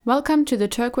Welcome to the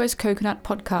Turquoise Coconut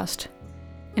podcast.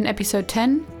 In episode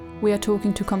 10, we are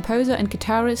talking to composer and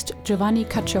guitarist Giovanni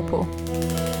Cacioppo.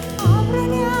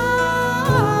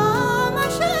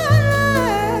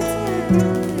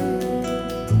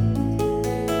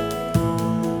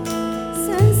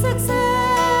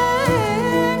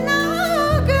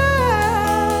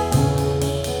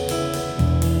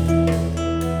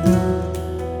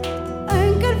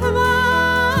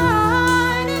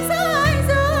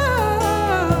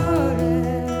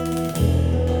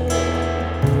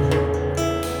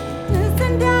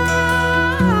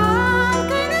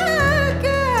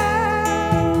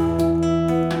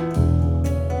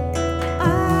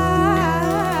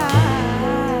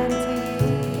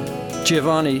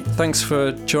 Giovanni, thanks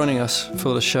for joining us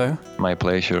for the show. My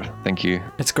pleasure. Thank you.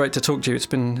 It's great to talk to you. It's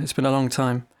been a long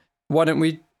time. Why don't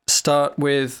we start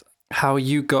with how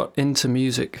you got into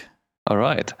music? All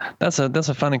right. That's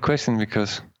a funny question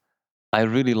because I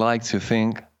really like to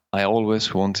think I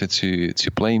always wanted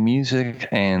to play music,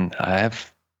 and I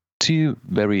have two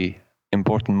very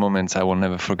important moments I will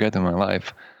never forget in my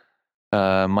life.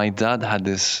 My dad had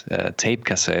this tape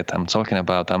cassette. I'm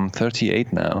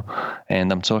 38 now,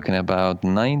 and I'm talking about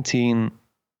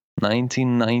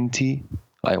 1990.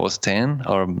 I was 10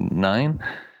 or 9,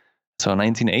 so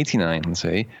 1989,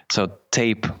 say. So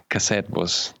tape cassette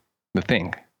was the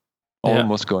thing,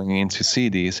 almost going into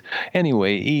CDs.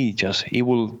 Anyway, he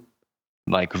will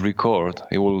like record.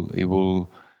 He will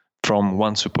from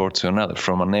one support to another,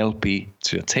 from an LP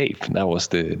to a tape. That was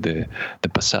the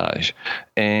passage.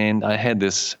 And I had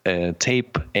this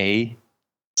tape A,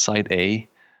 side A,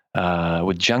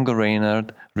 with Django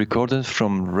Reinhardt, recorded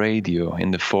from radio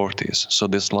in the 40s. So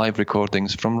this live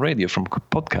recordings from radio, from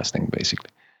podcasting,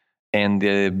 basically. And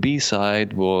the B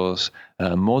side was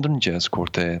a modern jazz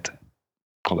quartet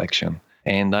collection.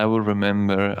 And I will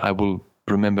remember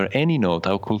any note.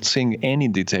 I could sing any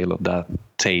detail of that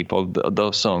tape, of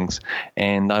those songs,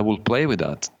 and I will play with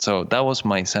that. So that was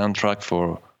my soundtrack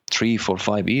for 3, 4,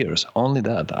 5 years. Only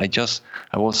that. I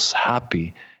was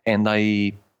happy, and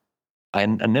I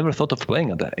never thought of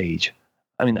playing at that age.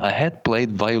 I mean, I had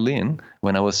played violin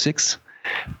when I was 6,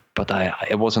 but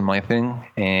it wasn't my thing.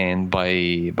 And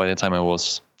by the time I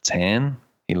was 10,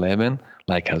 11,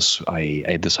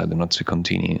 I decided not to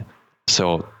continue.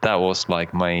 So that was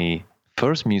like my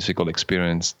first musical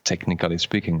experience, technically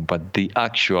speaking, but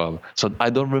so I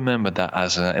don't remember that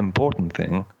as an important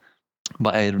thing,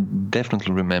 but I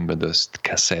definitely remember this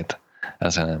cassette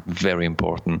as a very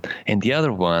important. And the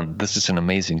other one, this is an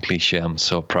amazing cliche I'm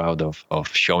so proud of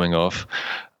showing off.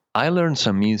 I learned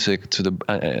some music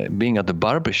being at the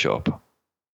barbershop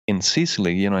in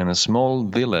Sicily, in a small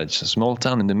village, a small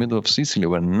town in the middle of Sicily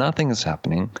where nothing is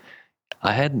happening.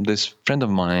 I had this friend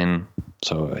of mine,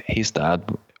 so his dad,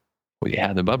 we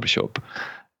had a barbershop,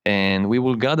 and we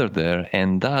will gather there,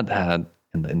 and Dad had,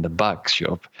 in the back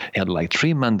shop, he had like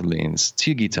 3 mandolins,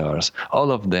 2 guitars,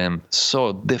 all of them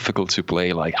so difficult to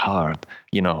play, like hard,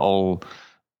 all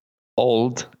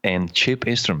old and cheap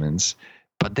instruments,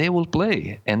 but they will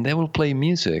play, and they will play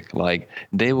music, like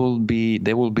they will be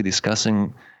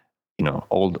discussing,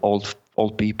 old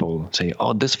people say,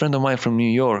 oh, this friend of mine from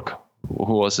New York,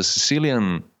 who was a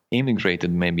Sicilian,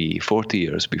 immigrated maybe 40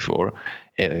 years before.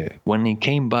 When he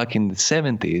came back in the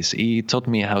 70s, he taught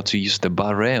me how to use the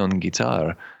barré on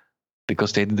guitar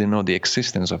because they didn't know the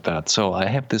existence of that. So I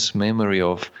have this memory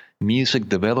of music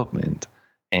development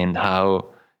and how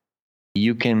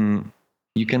you can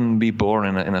be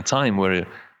born in a time where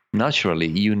naturally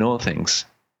things,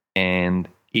 and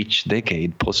each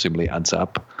decade possibly adds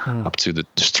up to the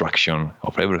destruction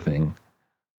of everything.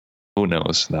 Who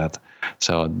knows that?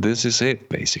 So this is it,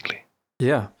 basically.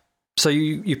 Yeah. So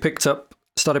you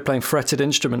started playing fretted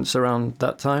instruments around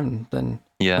that time, then?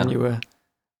 Yeah.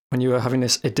 When you were having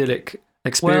this idyllic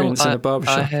experience in a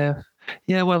barbershop.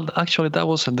 Actually, that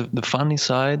was the funny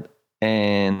side,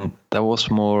 and that was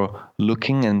more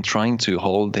looking and trying to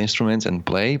hold the instruments and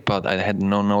play, but I had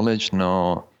no knowledge,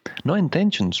 no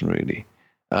intentions really.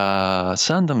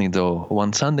 Suddenly, though,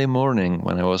 one Sunday morning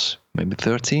when I was maybe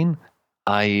 13.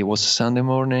 I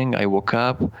woke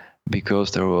up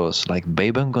because there was like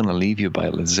Babe, I'm Gonna Leave You by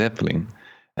Led Zeppelin,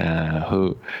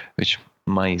 which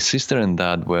my sister and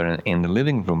dad were in the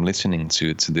living room listening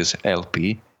to this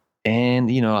LP.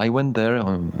 And, I went there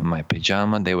in my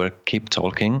pajama, they keep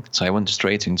talking. So I went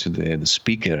straight into the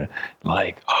speaker,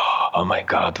 like, oh my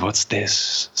God, what's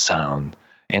this sound?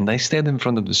 And I stayed in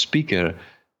front of the speaker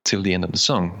till the end of the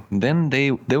song. Then they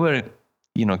were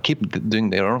keep doing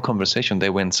their own conversation. They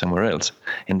went somewhere else.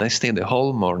 And I stayed the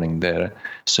whole morning there,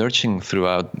 searching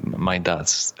throughout my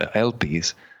dad's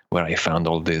LPs, where I found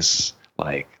all this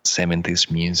like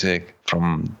 70s music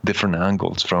from different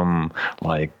angles, from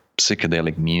like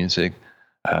psychedelic music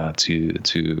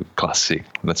to classic,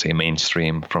 let's say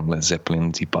mainstream, from Led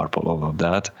Zeppelin, Deep Purple, all of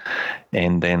that.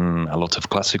 And then a lot of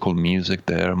classical music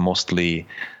there, mostly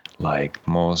like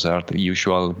Mozart,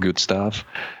 usual good stuff,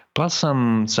 plus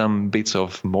some bits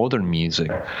of modern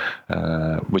music,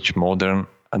 which modern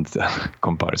and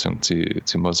comparison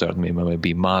to Mozart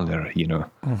maybe Mahler, you know.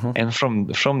 Mm-hmm.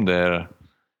 And from there,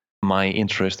 my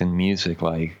interest in music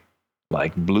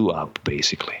like blew up.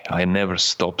 Basically, I never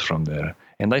stopped from there,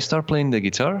 and I started playing the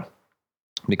guitar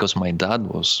because my dad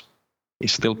he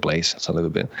still plays a little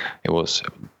bit. It was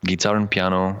guitar and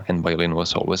piano and violin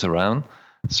was always around,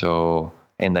 so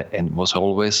and was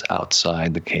always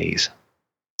outside the case.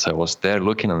 So I was there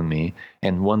looking at me,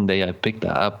 and one day I picked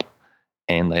that up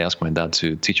and I asked my dad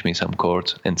to teach me some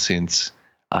chords. And since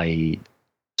I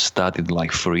studied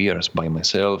like 4 years by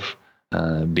myself,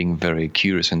 being very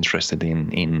curious, interested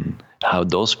in how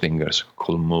those fingers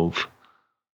could move.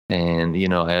 And, you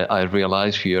know, I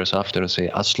realized a few years after, say,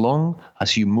 as long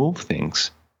as you move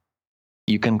things,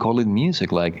 you can call it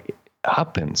music. Like, it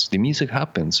happens, the music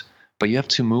happens, but you have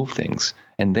to move things.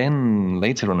 And then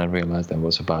later on, I realized that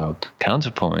was about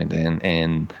counterpoint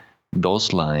and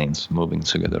those lines moving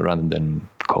together rather than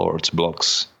chords,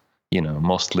 blocks, you know,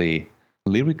 mostly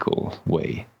lyrical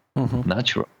way,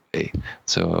 natural way.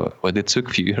 So, but it took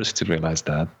a few years to realize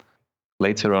that.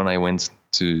 Later on, I went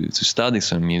to study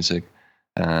some music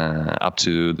up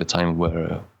to the time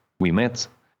where we met.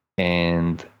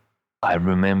 And I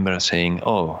remember saying,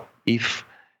 oh, if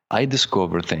I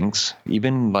discover things,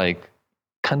 even like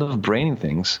kind of brainy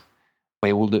things,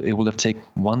 it would have taken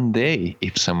one day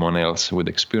if someone else would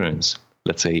experience,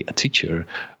 let's say a teacher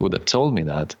would have told me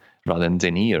that, rather than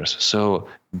 10 years. So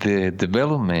the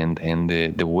development and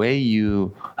the way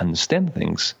you understand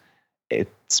things,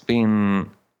 it's been,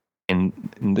 in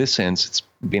this sense, it's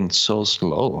been so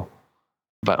slow.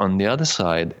 But on the other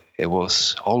side, it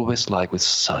was always like with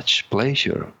such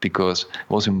pleasure because it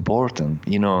was important,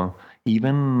 you know,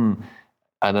 even,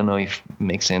 I don't know if it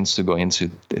makes sense to go into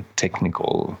the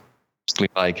technical,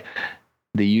 like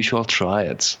the usual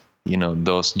triads, you know,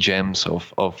 those gems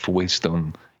of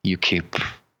wisdom you keep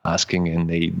asking and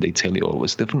they tell you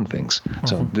always different things.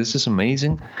 So this is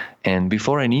amazing. And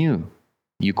before I knew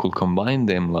you could combine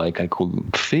them, like I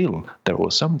could feel there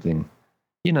was something,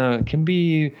 you know, it can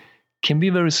be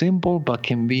very simple, but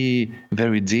can be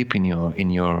very deep in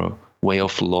your way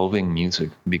of loving music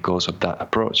because of that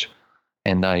approach.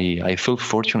 And I feel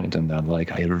fortunate in that.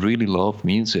 Like, I really love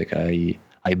music.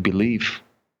 I believe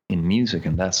in music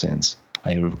in that sense.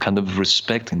 I kind of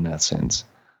respect in that sense.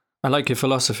 I like your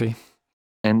philosophy.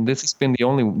 And this has been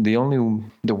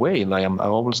the way. Like, I'm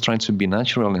always trying to be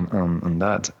natural in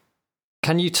that.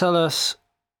 Can you tell us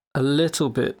a little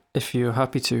bit, if you're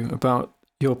happy to, about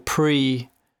your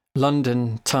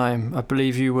pre-London time? I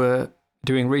believe you were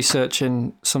doing research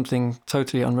in something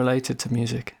totally unrelated to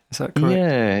music. Is that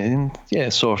correct? Yeah,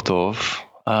 sort of.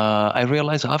 I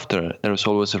realized after there was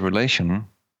always a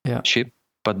relationship,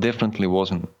 but definitely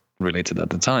wasn't related at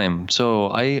the time. So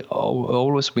I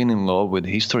always been in love with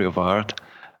the history of art.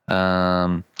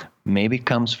 Maybe it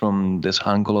comes from this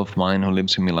uncle of mine who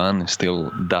lives in Milan,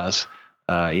 still does.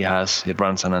 He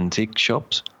runs an antique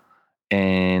shops,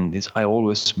 and I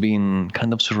always been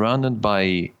kind of surrounded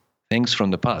by things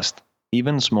from the past,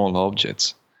 even small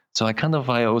objects. So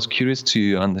I was curious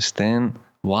to understand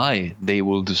why they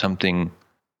will do something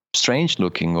strange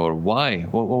looking, or why,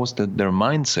 what was their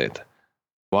mindset,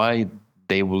 why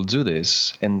they will do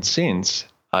this. And since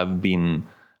I've been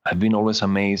always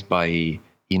amazed by,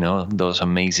 you know, those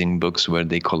amazing books where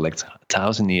they collect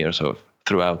 1,000 years of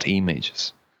throughout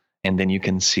images, and then you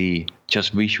can see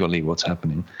just visually what's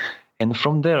happening. And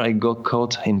from there, I got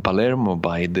caught in Palermo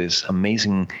by this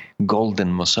amazing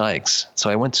golden mosaics. So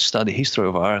I went to study history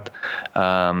of art.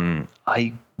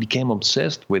 I became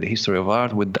obsessed with the history of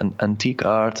art, with antique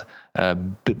art,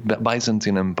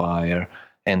 Byzantine Empire,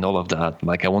 and all of that.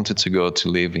 Like, I wanted to go to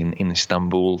live in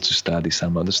Istanbul to study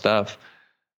some other stuff.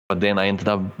 But then I ended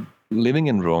up living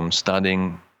in Rome,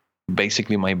 studying.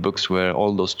 Basically, my books were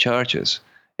all those churches.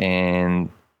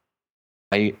 And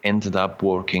I ended up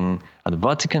working at the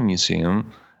Vatican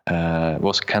Museum.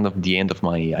 Was kind of the end of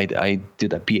I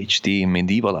did a PhD in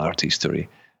medieval art history,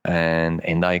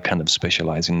 and I kind of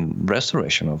specialize in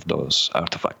restoration of those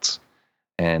artifacts.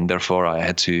 And therefore, I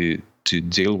had to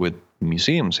deal with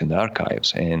museums and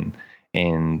archives and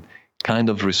kind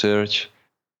of research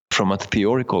from a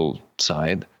theoretical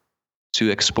side to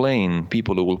explain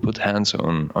people who will put hands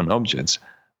on objects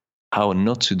how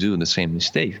not to do the same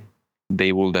mistake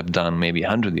they would have done maybe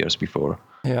 100 years before.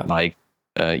 Yeah. Like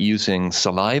using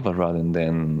saliva rather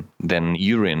than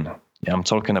urine. Yeah, I'm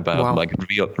talking about Wow. like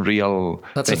real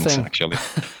That's a things thing. actually.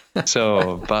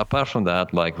 So, but apart from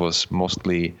that, like, was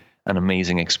mostly an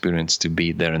amazing experience to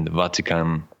be there in the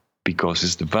Vatican, because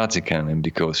it's the Vatican and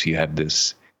because you have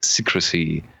this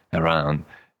secrecy around,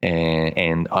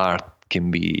 and art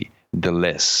can be the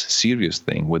less serious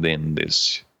thing within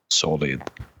this solid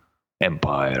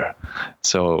empire.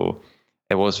 So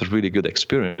it was a really good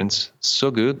experience,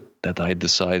 so good that I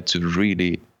decided to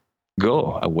really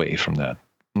go away from that.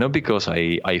 Not because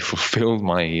I fulfilled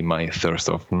my thirst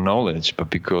of knowledge, but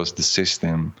because the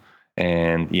system,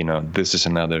 and this is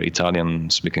another Italian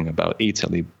speaking about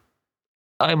Italy.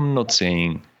 I'm not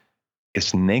saying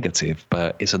it's negative,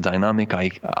 but it's a dynamic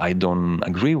I don't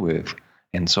agree with,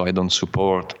 and so I don't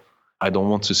support. I don't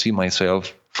want to see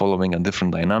myself following a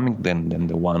different dynamic than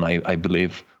the one I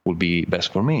believe will be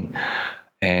best for me.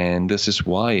 And this is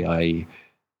why I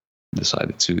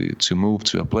decided to move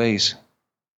to a place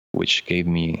which gave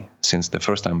me, since the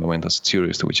first time I went as a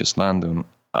tourist, which is London,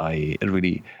 I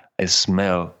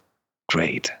smell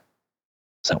great.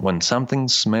 So when something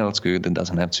smells good, it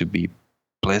doesn't have to be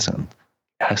pleasant.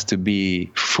 It has to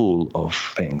be full of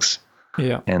things.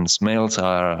 Yeah. And smells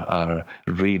are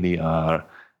really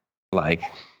like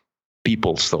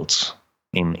people's thoughts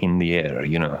in the air,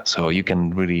 So you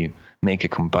can really make a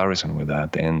comparison with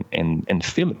that and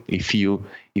feel it if you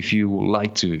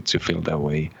like to feel that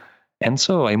way. And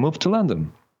so I moved to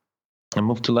London.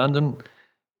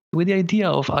 With the idea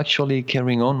of actually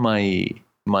carrying on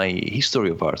my history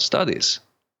of art studies.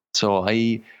 So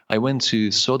I went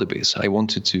to Sotheby's. I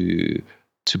wanted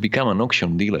to become an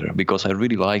auction dealer because I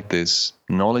really liked this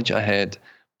knowledge I had,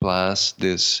 plus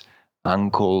this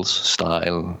uncle's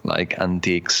style, like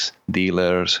antiques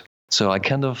dealers. So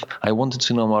I wanted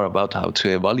to know more about how to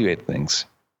evaluate things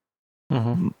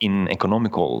in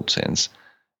economical sense.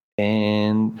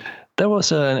 And there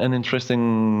was an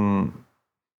interesting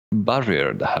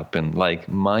barrier that happened. Like,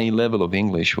 my level of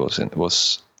English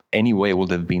was anyway would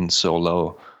have been so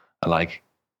low. Like,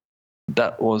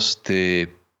 that was the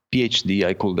PhD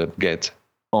I could have get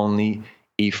only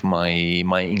if my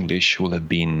English would have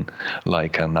been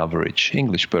like an average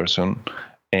English person,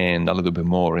 and a little bit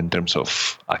more in terms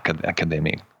of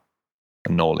academic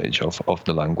knowledge of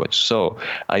the language. So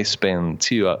I spent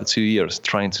 2 years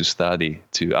trying to study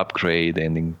to upgrade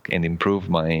and improve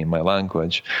my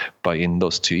language. But in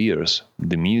those 2 years,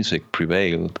 the music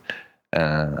prevailed,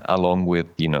 along with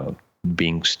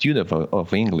being student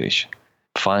of English.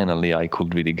 Finally, I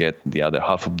could really get the other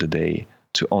half of the day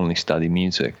to only study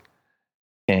music,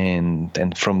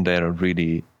 and from there,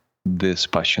 really, this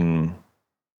passion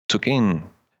took in,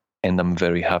 and I'm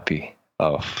very happy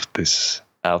of this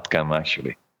outcome,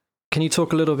 actually. Can you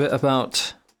talk a little bit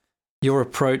about your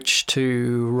approach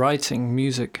to writing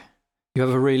music? You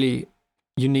have a really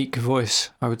unique voice,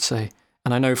 I would say.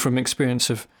 And I know from experience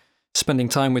of spending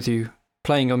time with you,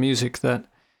 playing your music, that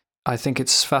I think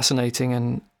it's fascinating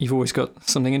and you've always got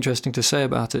something interesting to say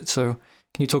about it. So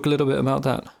can you talk a little bit about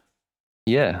that?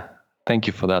 Yeah, thank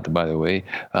you for that, by the way.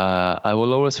 I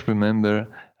will always remember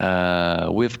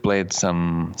we've played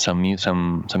some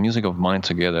music of mine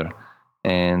together.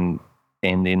 And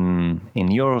in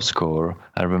your score,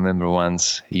 I remember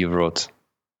once you wrote,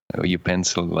 you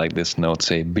penciled like this note,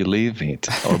 say, believe it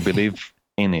or believe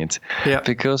in it. Yeah.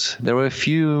 Because there were a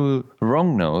few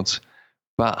wrong notes,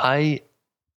 but I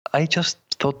just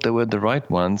thought they were the right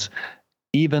ones,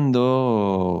 even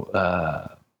though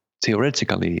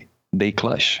theoretically they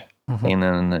clash in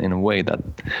a way that,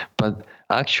 but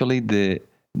actually the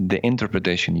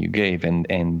interpretation you gave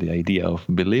and the idea of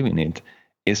believing it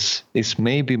is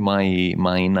maybe my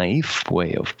naive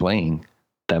way of playing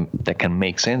that can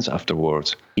make sense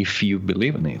afterwards if you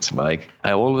believe in it. Like,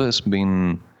 I always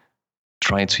been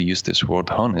trying to use this word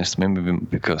honest, maybe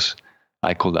because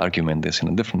I could argument this in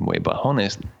a different way, but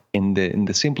honest in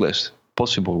the simplest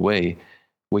possible way,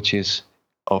 which is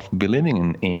of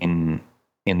believing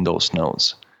in those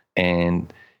notes.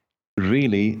 And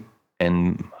really,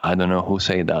 and I don't know who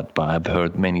say that, but I've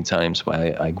heard many times, but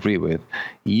I agree with,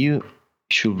 you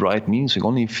should write music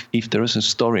only if there is a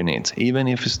story in it, even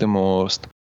if it's the most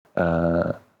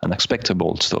unexpected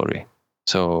story.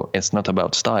 So it's not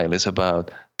about style, it's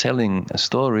about telling a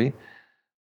story.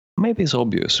 Maybe it's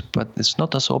obvious, but it's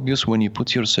not as obvious when you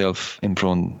put yourself in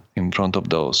front of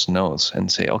those notes and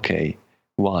say, okay,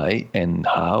 why and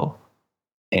how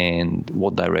and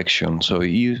what direction. So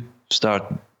you start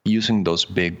using those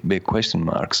big question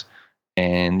marks,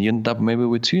 and you end up maybe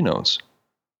with 2 notes.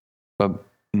 But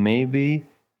maybe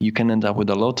you can end up with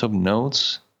a lot of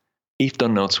notes if the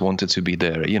notes wanted to be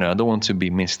there. I don't want to be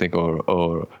mystic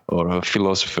or a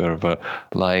philosopher, but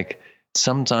like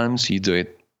sometimes you do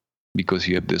it because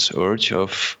you have this urge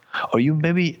of, or you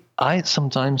maybe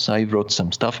sometimes I wrote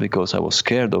some stuff because I was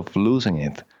scared of losing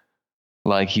it.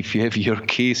 Like if you have your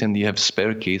keys and you have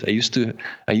spare keys, I used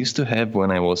to have when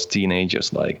I was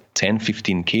teenagers like 10,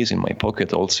 15 keys in my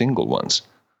pocket, all single ones,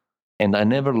 and I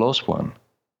never lost one.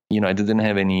 I didn't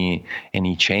have any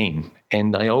chain,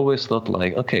 and I always thought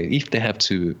like, okay, if they have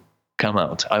to come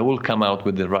out, I will come out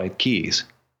with the right keys,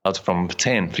 out from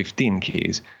 10, 15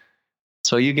 keys.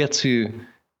 So you get to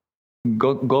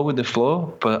go with the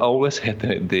flow, but I always had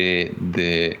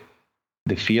the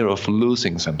fear of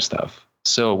losing some stuff.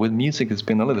 So with music, it's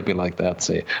been a little bit like that.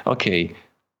 Say, okay,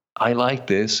 I like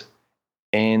this,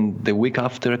 and the week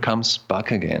after comes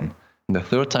back again. And the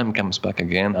third time comes back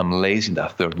again. I'm lazy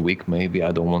that third week. Maybe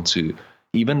I don't want to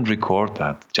even record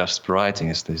that. Just writing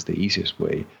is the easiest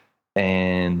way.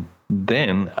 And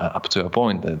then up to a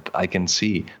point that I can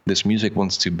see this music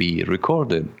wants to be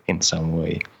recorded in some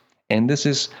way. And this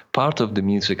is part of the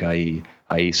music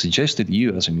I suggested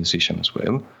you as a musician as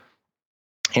well.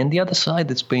 And the other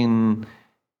side, it's been,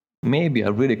 maybe I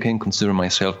really can consider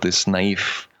myself this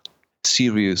naive,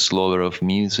 serious lover of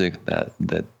music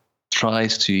that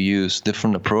tries to use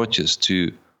different approaches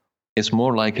to, it's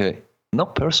more like a,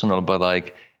 not personal, but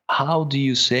like, how do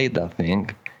you say that thing?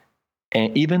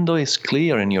 And even though it's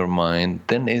clear in your mind,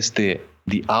 then it's the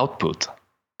output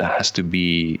that has to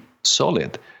be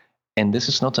solid. And this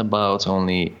is not about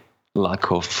only lack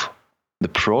of the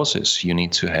process you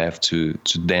need to have to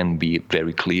then be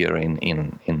very clear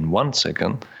in 1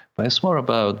 second, but it's more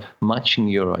about matching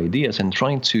your ideas and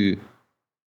trying to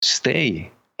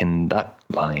stay in that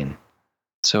line.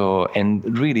 So, and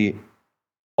really,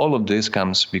 all of this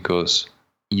comes because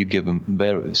you give a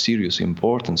very serious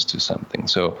importance to something.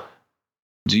 So,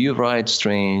 do you write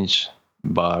strange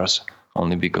bars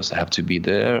only because they have to be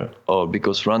there, or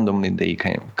because randomly they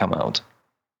can come out?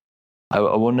 I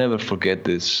will never forget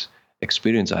this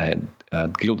experience I had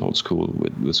at Guildhall School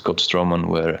with Scott Stroman,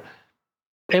 where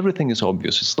everything is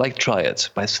obvious. It's like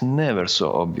triads, but it's never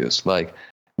so obvious. Like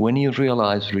when you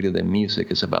realize really that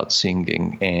music is about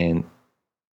singing and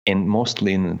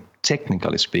mostly,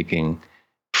 technically speaking,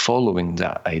 following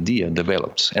that idea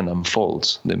develops and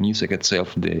unfolds. The music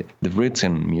itself, the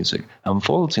written music,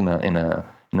 unfolds in an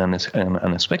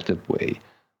unexpected way.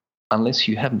 Unless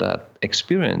you have that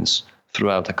experience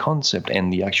throughout the concept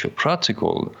and the actual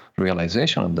practical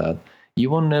realization of that, you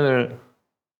will never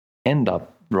end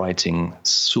up writing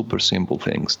super simple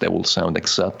things that will sound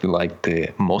exactly like the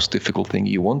most difficult thing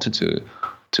you wanted to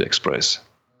express.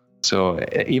 So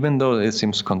even though it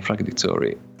seems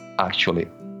contradictory, actually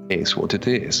is what it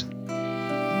is.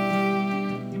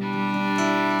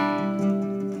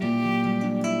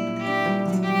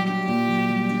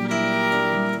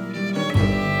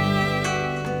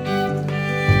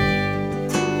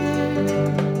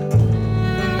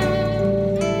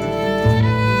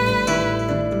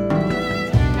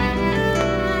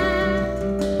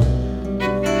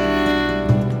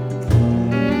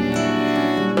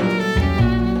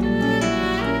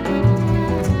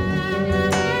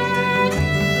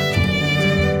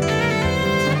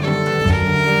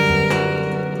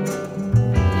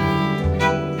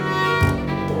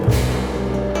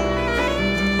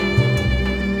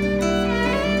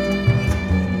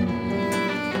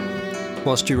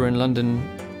 Whilst you were in London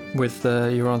with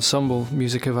your ensemble,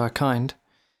 Music of Our Kind,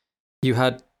 you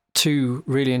had two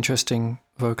really interesting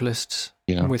vocalists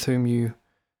with whom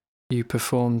you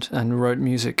performed and wrote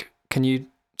music. Can you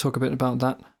talk a bit about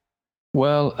that?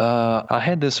 Well, I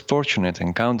had this fortunate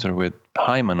encounter with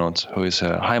Haimanot, who is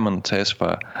Haimanot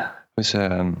Tesfa, who is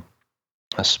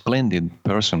a splendid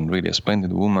person, really a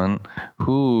splendid woman,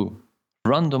 who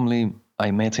randomly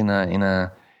I met in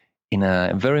a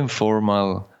very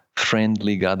informal,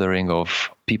 friendly gathering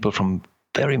of people from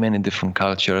very many different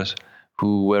cultures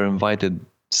who were invited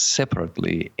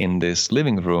separately in this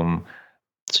living room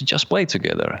to just play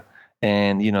together.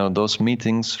 And, those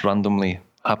meetings randomly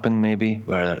happen maybe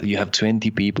where you have 20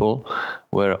 people,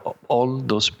 where all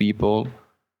those people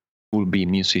will be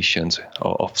musicians,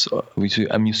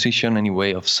 a musician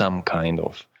anyway of some kind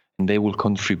of, and they will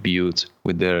contribute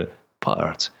with their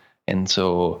part. And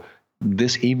so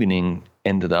this evening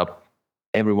ended up,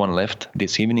 everyone left.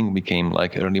 This evening became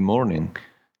like early morning,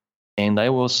 and I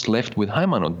was left with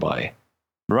Haimanot by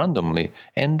randomly.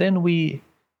 And then we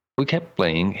kept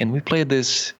playing, and we played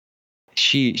this.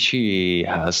 She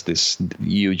has this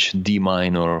huge D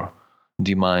minor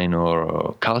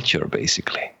culture,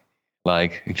 basically.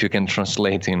 Like if you can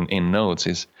translate in notes,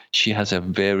 is she has a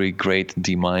very great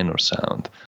D minor sound.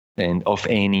 and of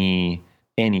any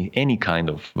kind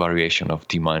of variation of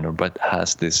D minor, but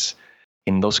has this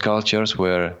in those cultures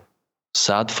where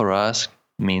sad for us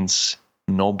means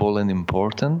noble and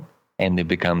important, and it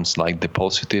becomes like the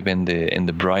positive and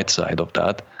the bright side of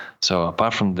that. So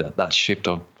apart from that shift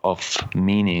of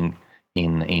meaning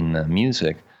in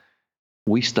music,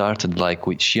 we started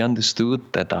she understood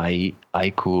that I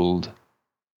could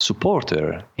support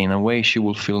her in a way she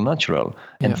will feel natural.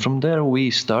 And from there we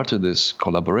started this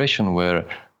collaboration where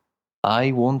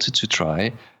I wanted to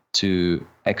try to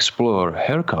explore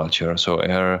her culture, so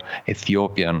her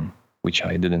Ethiopian, which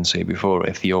I didn't say before,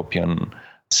 Ethiopian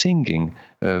singing,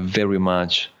 very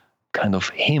much kind of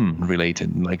hymn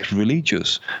related, like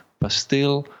religious, but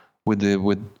still with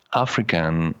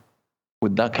African,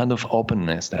 with that kind of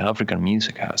openness that African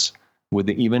music has,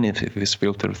 even if it's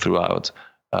filtered throughout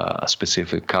a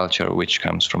specific culture which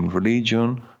comes from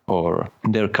religion or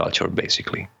their culture,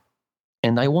 basically.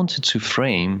 And I wanted to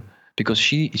frame, because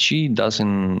she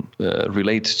doesn't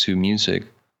relate to music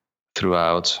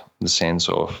throughout the sense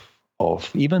of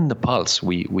even the pulse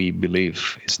we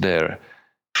believe is there.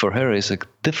 For her, is a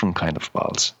different kind of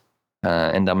pulse,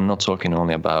 and I'm not talking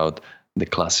only about the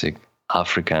classic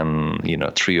African,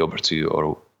 3/2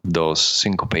 or those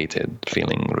syncopated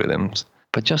feeling rhythms,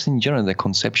 but just in general the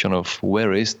conception of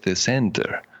where is the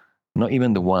center, not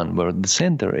even the one, where the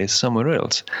center is somewhere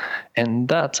else. And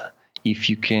that, if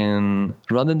you can,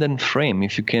 rather than frame,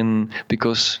 if you can,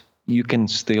 because you can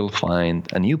still find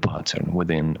a new pattern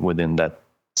within that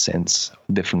sense,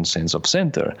 different sense of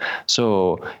center.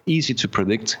 So easy to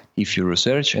predict if you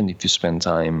research and if you spend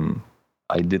time.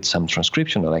 I did some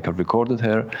transcription, like I recorded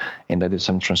her, and I did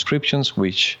some transcriptions,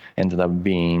 which ended up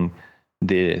being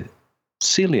the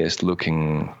silliest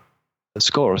looking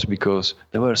scores because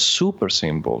they were super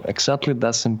simple. Exactly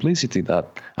that simplicity that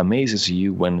amazes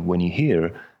you when you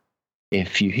hear.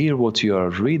 If you hear what you are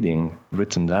reading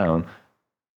written down,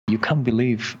 you can't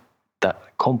believe that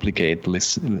complicated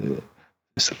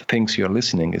things you're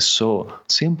listening is so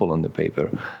simple on the paper.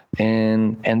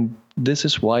 And this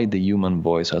is why the human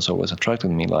voice has always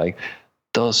attracted me. Like,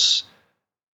 does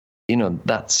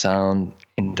that sound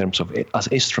in terms of as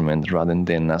instrument rather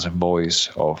than as a voice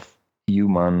of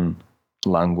human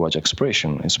language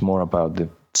expression. It's more about the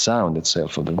sound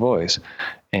itself of the voice.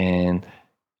 And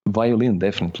violin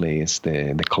definitely is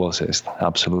the closest,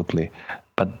 absolutely.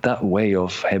 But that way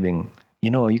of having,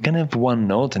 you can have one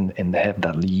note and have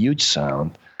that huge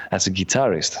sound. As a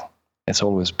guitarist, it's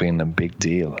always been a big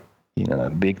deal, a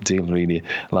big deal really.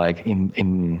 Like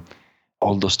in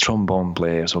all those trombone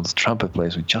players, all the trumpet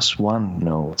players with just one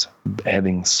note,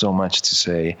 having so much to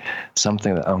say,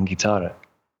 something that on guitar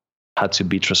had to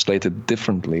be translated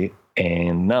differently.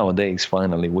 And nowadays,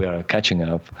 finally, we are catching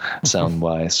up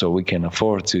sound-wise, so we can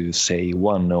afford to say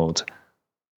one note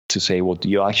to say what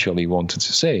you actually wanted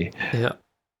to say. Yeah.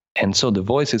 And so the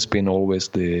voice has been always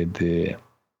the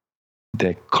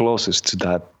closest to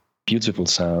that beautiful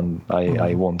sound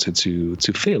I wanted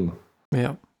to feel.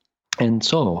 Yeah. And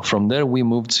so from there we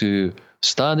moved to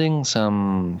studying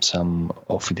some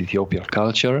of the Ethiopian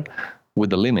culture with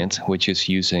the limit, which is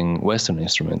using Western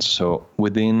instruments. So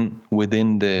within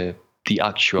the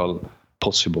actual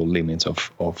possible limits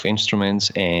of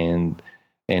instruments and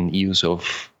use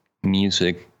of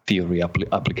music theory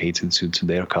applicated to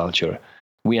their culture,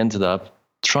 we ended up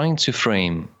trying to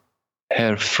frame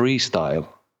her freestyle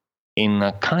in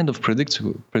a kind of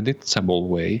predictable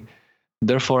way.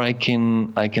 Therefore, I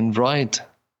can write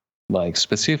like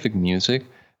specific music,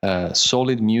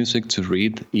 solid music to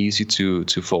read, easy to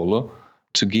follow,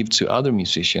 to give to other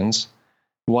musicians,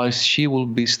 whilst she will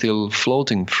be still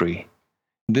floating free.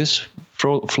 This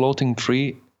floating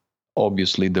free,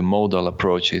 obviously, the modal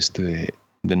approach is the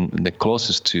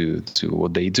closest to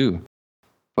what they do.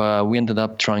 But we ended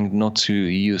up trying not to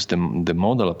use the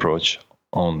modal approach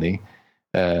only.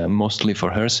 Mostly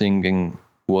for her singing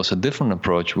was a different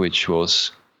approach, which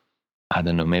was, I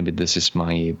don't know, maybe this is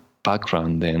my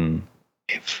background, then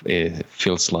if it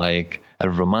feels like a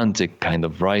romantic kind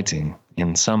of writing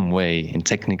in some way, and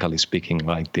technically speaking,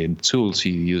 like the tools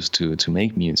you use to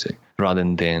make music, rather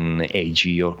than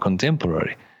AG or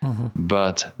contemporary. Mm-hmm.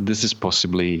 But this is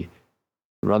possibly,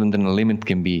 rather than a limit,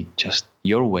 can be just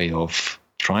your way of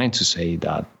trying to say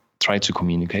that, try to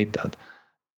communicate that.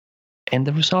 And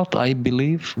the result, I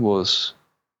believe, was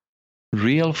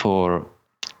real for,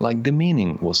 like, the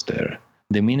meaning was there.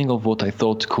 The meaning of what I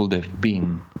thought could have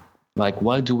been. Like,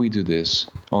 why do we do this?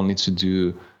 Only to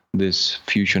do this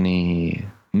fusion-y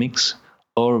mix?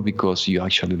 Or because you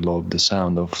actually love the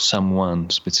sound of someone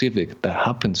specific that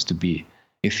happens to be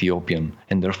Ethiopian,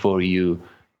 and therefore you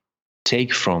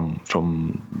take from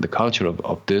the culture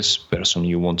of this person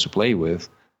you want to play with,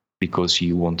 because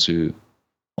you want to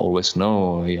always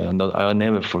know. I'll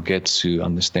never forget to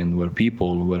understand where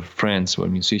people, where friends, where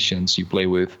musicians you play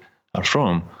with are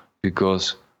from,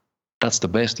 because that's the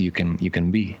best you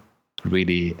can be,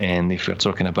 really. And if you're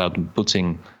talking about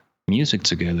putting music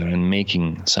together and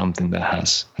making something that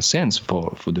has a sense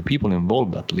for the people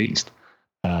involved, at least,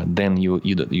 then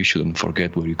you shouldn't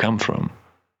forget where you come from.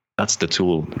 That's the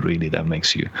tool, really, that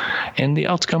makes you. And the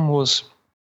outcome was,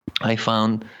 I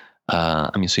found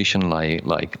a musician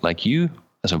like you,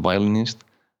 as a violinist,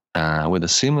 with a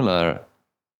similar,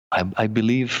 I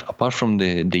believe, apart from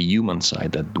the human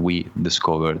side that we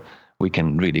discovered, we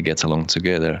can really get along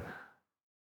together.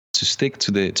 To stick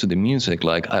to the music,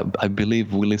 like I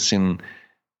believe we listen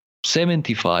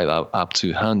 75 up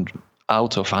to 100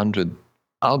 out of 100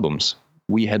 albums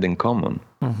we had in common,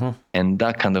 and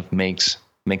that kind of makes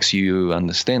you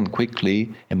understand quickly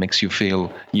and makes you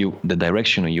feel the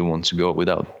direction you want to go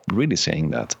without really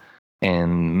saying that.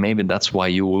 And maybe that's why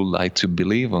you would like to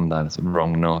believe on that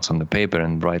wrong notes on the paper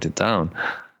and write it down.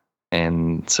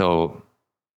 And so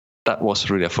that was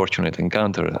really a fortunate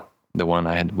encounter, the one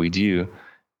I had with you.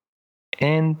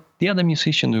 And the other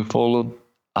musicians who followed,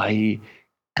 I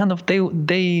kind of,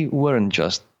 they weren't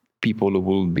just people who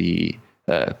will be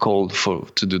called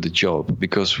to do the job,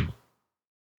 because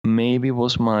maybe it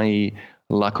was my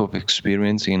lack of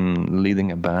experience in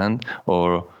leading a band,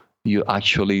 or you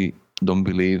actually don't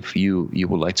believe you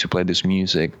would like to play this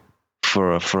music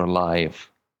for a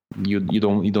live. You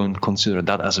don't consider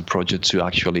that as a project to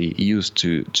actually use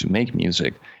to make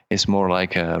music. It's more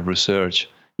like a research,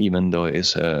 even though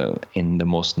it's in the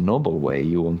most noble way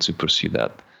you want to pursue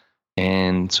that.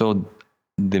 And so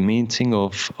the meeting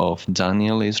of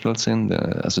Daniel Israelsen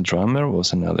as a drummer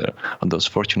was another of those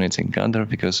fortunate encounters,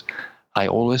 because I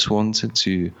always wanted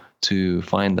to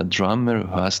find a drummer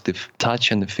who has the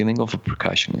touch and the feeling of a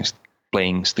percussionist,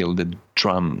 playing still the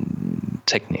drum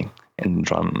technique and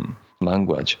drum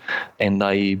language. And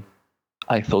I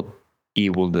thought he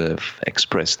would have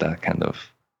expressed that kind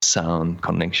of sound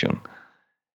connection.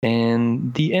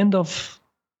 And the end of,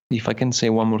 if I can say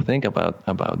one more thing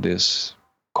about this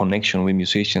connection with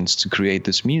musicians to create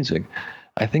this music,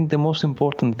 I think the most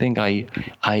important thing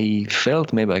I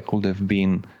felt maybe I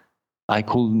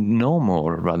could know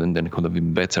more rather than could have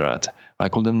been better at. I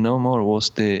could have known more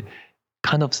was the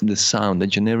kind of the sound, the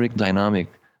generic dynamic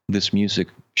this music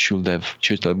should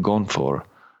have gone for.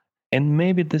 And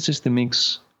maybe this is the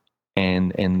mix,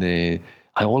 and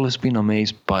I've always been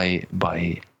amazed by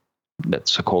that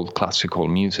so-called classical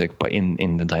music, but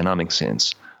in the dynamic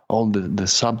sense, all the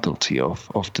subtlety of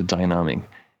the dynamic,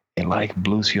 it like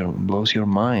blows your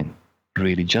mind,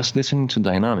 really. Just listening to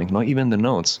dynamic, not even the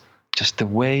notes, just the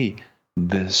way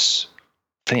this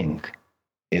thing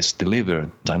is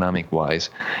delivered dynamic wise.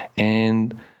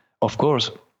 And of course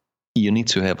you need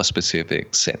to have a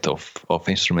specific set of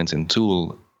instruments and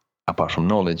tool apart from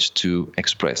knowledge to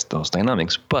express those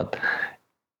dynamics. But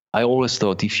I always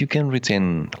thought if you can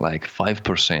retain like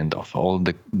 5% of all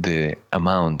the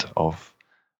amount of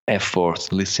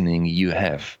effort listening you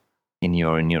have in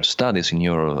your studies, in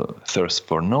your thirst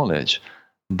for knowledge,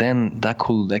 then that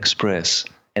could express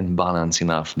and balance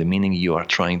enough the meaning you are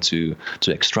trying to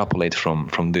extrapolate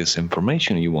from this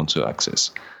information you want to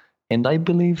access. And I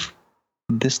believe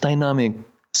this dynamic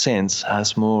sense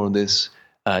has more this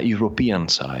European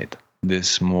side,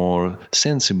 this more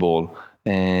sensible,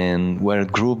 and where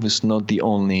groove is not the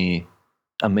only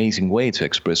amazing way to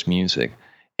express music.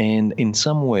 And in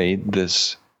some way,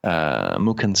 this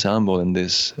Moog Ensemble and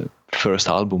this first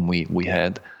album we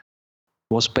had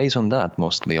was based on that,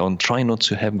 mostly on trying not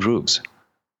to have grooves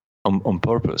on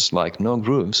purpose, like no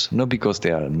grooves, not because they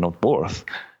are not worth,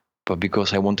 but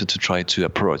because I wanted to try to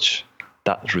approach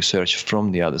that research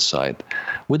from the other side,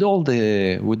 with all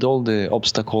the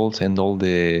obstacles and all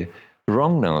the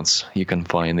wrong notes you can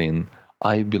find in.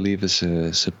 I believe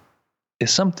is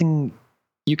something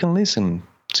you can listen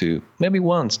to maybe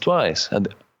once, twice, and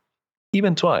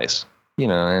even twice,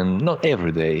 and not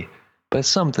every day, but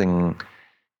something.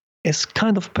 It's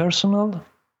kind of personal,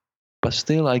 but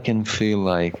still I can feel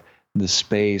like the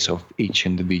space of each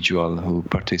individual who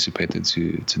participated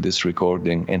to this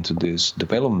recording and to this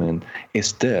development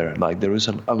is there. Like there is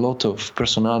a lot of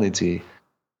personality,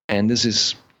 and this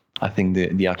is, I think,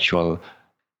 the actual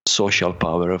social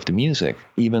power of the music.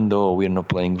 Even though we're not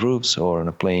playing grooves or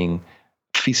not playing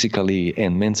physically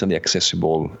and mentally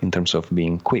accessible in terms of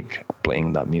being quick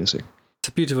playing that music. It's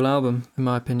a beautiful album, in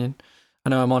my opinion. I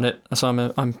know I'm on it, so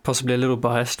I'm possibly a little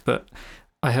biased, but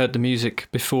I heard the music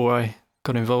before I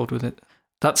got involved with it.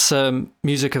 That's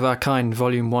Music of Our Kind,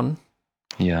 Volume 1.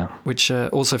 Yeah. Which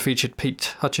also featured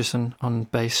Pete Hutchison on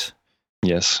bass.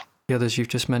 Yes. The others you've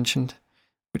just mentioned,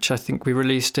 which I think we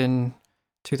released in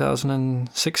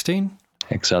 2016.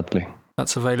 Exactly.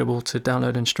 That's available to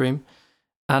download and stream.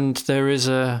 And there is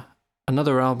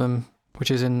another album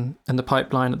which is in the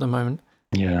pipeline at the moment.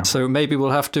 Yeah. So maybe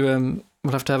we'll have to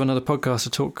have another podcast to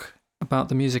talk about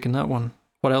the music in that one.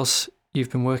 What else you've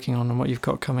been working on and what you've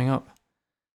got coming up?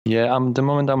 Yeah, the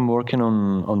moment I'm working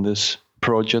on this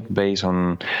project based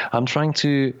on, I'm trying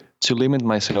to limit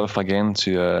myself again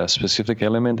to a specific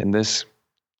element. In this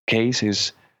case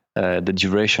is the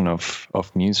duration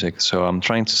of music. So I'm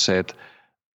trying to set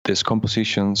these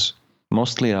compositions,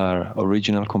 mostly are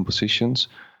original compositions,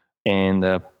 and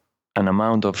an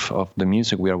amount of the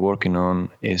music we are working on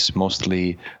is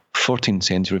mostly 14th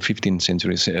century, 15th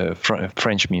century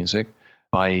French music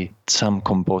by some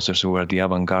composers who were the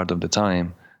avant-garde of the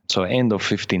time. So end of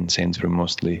 15th century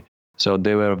mostly. So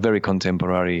they were very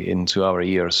contemporary into our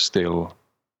ears still.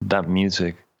 That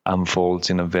music unfolds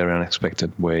in a very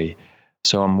unexpected way.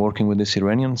 So I'm working with this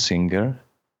Iranian singer.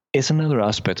 It's another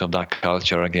aspect of that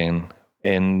culture again.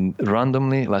 And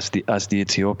randomly, as the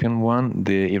Ethiopian one,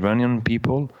 the Iranian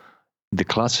people, the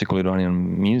classical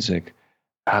Iranian music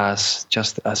has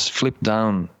flipped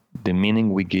down the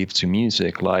meaning we give to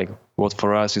music. Like what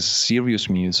for us is serious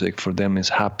music, for them is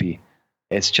happy.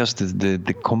 It's just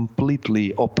the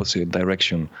completely opposite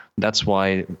direction. That's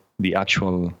why the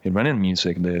actual Iranian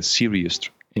music, the serious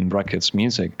in brackets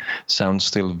music, sounds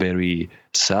still very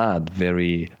sad,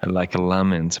 very like a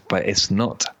lament, but it's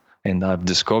not. And I've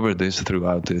discovered this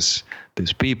throughout these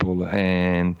people,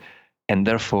 and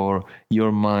therefore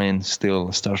your mind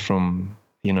still starts from,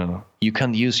 you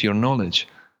can't use your knowledge.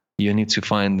 You need to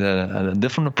find a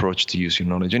different approach to use your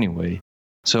knowledge anyway.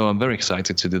 So I'm very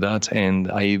excited to do that,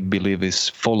 and I believe is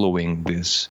following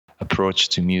this approach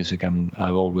to music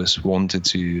I've always wanted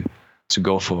to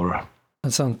go for.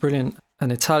 That sounds brilliant.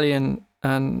 An Italian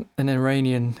and an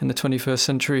Iranian in the 21st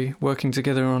century working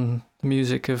together on the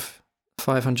music of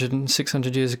 500 and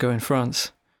 600 years ago in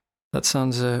France. That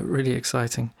sounds really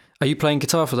exciting. Are you playing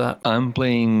guitar for that? I'm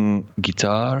playing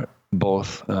guitar,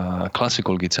 both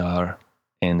classical guitar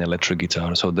and electric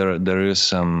guitar. So there is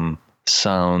some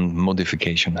sound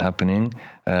modification happening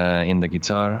in the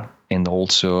guitar and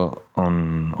also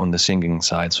on the singing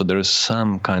side. So there is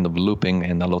some kind of looping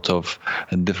and a lot of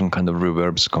different kind of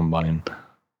reverbs combined.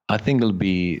 I think it'll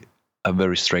be a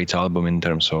very straight album in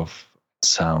terms of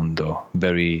sound, though.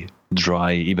 Very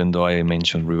dry, even though I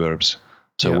mentioned reverbs.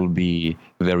 So It will be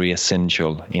very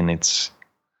essential in its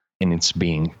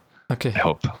being. Okay. I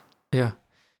hope. Yeah.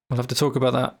 We'll have to talk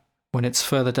about that when it's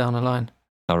further down the line.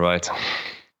 All right.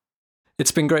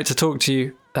 It's been great to talk to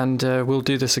you, and we'll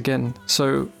do this again.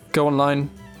 So go online,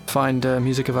 find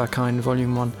Music of Our Kind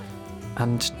Volume 1,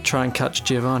 and try and catch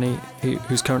Giovanni,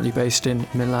 who's currently based in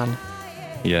Milan.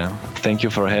 Yeah. Thank you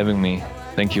for having me.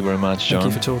 Thank you very much, John.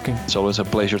 Thank you for talking. It's always a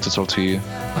pleasure to talk to you.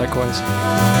 Likewise.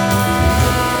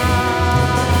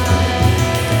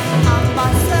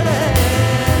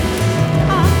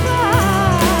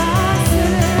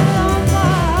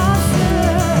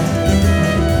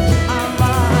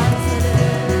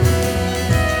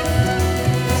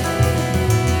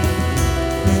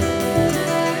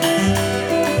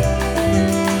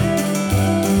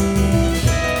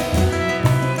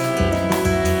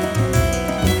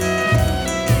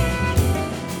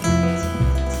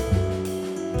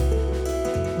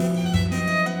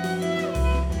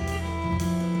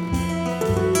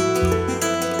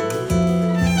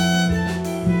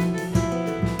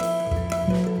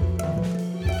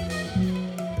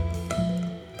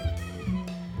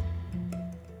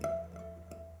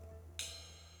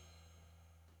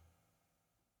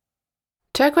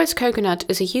 Turquoise Coconut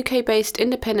is a UK-based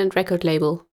independent record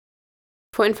label.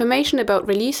 For information about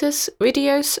releases,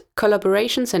 videos,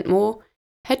 collaborations and more,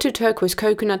 head to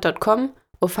turquoisecoconut.com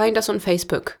or find us on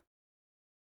Facebook.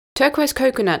 Turquoise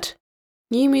Coconut.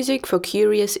 New music for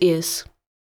curious ears.